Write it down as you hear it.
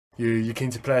You keen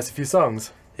to play us a few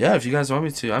songs? Yeah, if you guys want me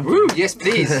to. Woo, yes,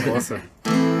 please. Awesome.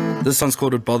 This song's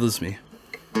called It Bothers Me.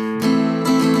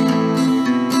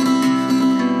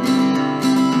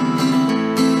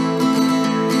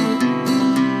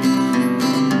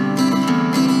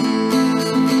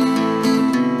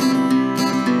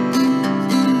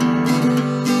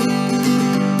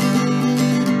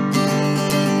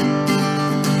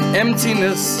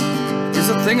 Emptiness is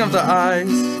a thing of the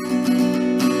eyes.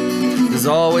 There's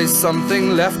always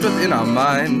something left within our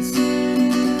minds.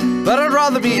 But I'd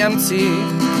rather be empty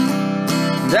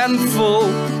than full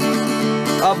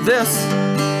of this.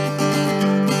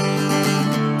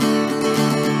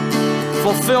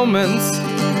 Fulfillment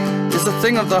is a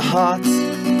thing of the heart.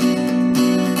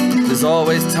 There's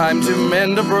always time to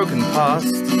mend a broken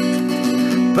past.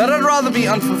 But I'd rather be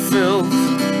unfulfilled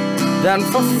than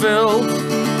fulfilled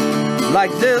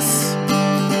like this.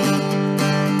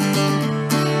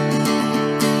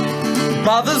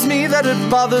 Bothers me that it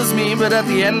bothers me, but at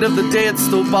the end of the day it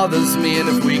still bothers me. And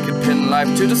if we could pin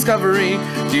life to discovery,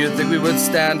 do you think we would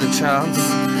stand a chance?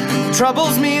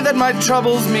 Troubles me that my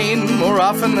troubles mean more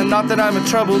often than not that I'm a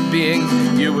troubled being.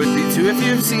 You would be too if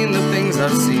you've seen the things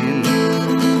I've seen.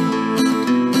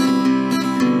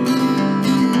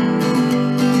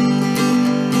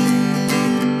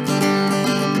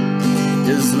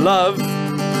 Is love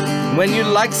when you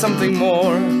like something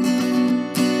more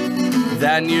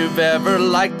than you've ever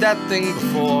liked that thing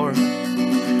before?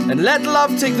 And let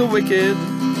love take the wicked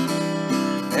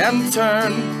and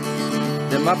turn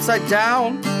them upside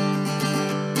down.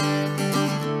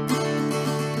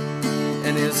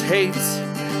 And is hate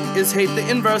the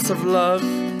inverse of love?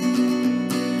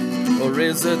 Or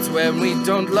is it when we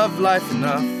don't love life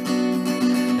enough?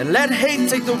 And let hate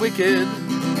take the wicked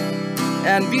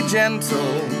and be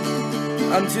gentle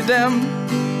unto them.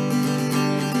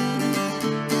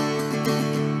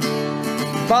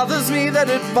 Bothers me that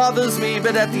it bothers me,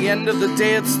 but at the end of the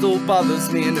day it still bothers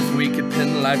me. And if we could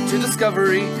pin life to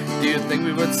discovery, do you think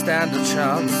we would stand a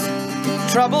chance?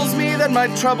 Troubles me that my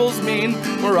troubles mean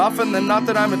more often than not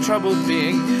that I'm a troubled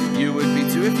being. You would be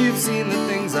too if you've seen the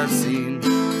things I've seen.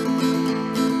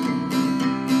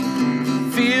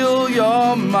 Feel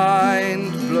your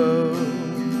mind blow.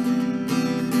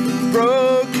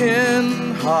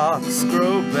 Broken hearts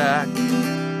grow back.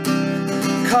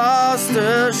 Cast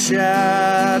a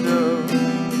shadow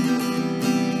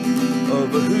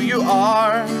over who you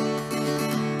are.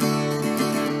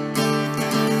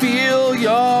 Feel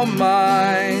your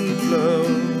mind blow.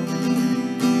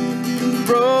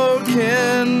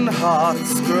 Broken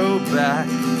hearts grow back.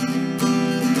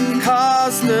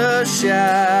 Cast a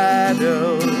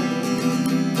shadow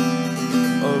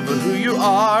over who you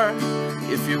are.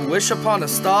 If you wish upon a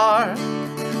star,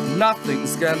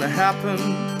 nothing's gonna happen.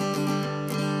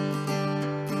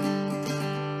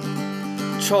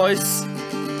 Choice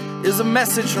is a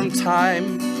message from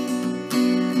time.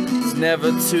 It's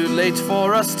never too late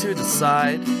for us to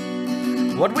decide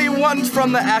what we want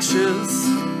from the ashes,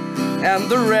 and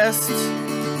the rest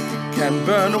can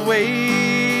burn away.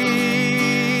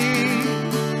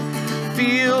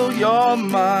 Feel your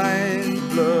mind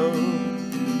blow.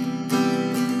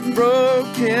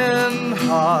 Broken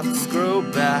hearts grow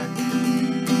back.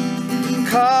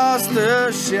 Cast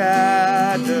a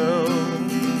shadow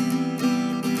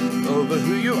over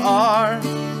who you are.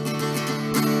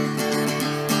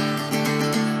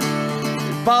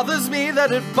 It bothers me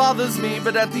that it bothers me,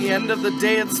 but at the end of the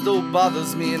day it still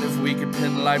bothers me. And if we could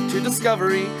pin life to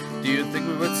discovery, do you think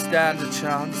we would stand a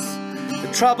chance?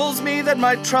 It troubles me that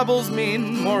my troubles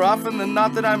mean more often than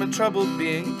not that I'm a troubled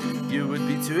being. You would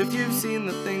be too if you've seen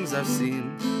the things I've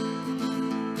seen.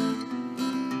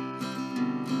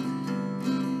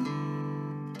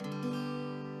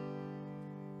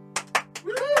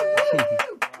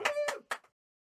 Woo!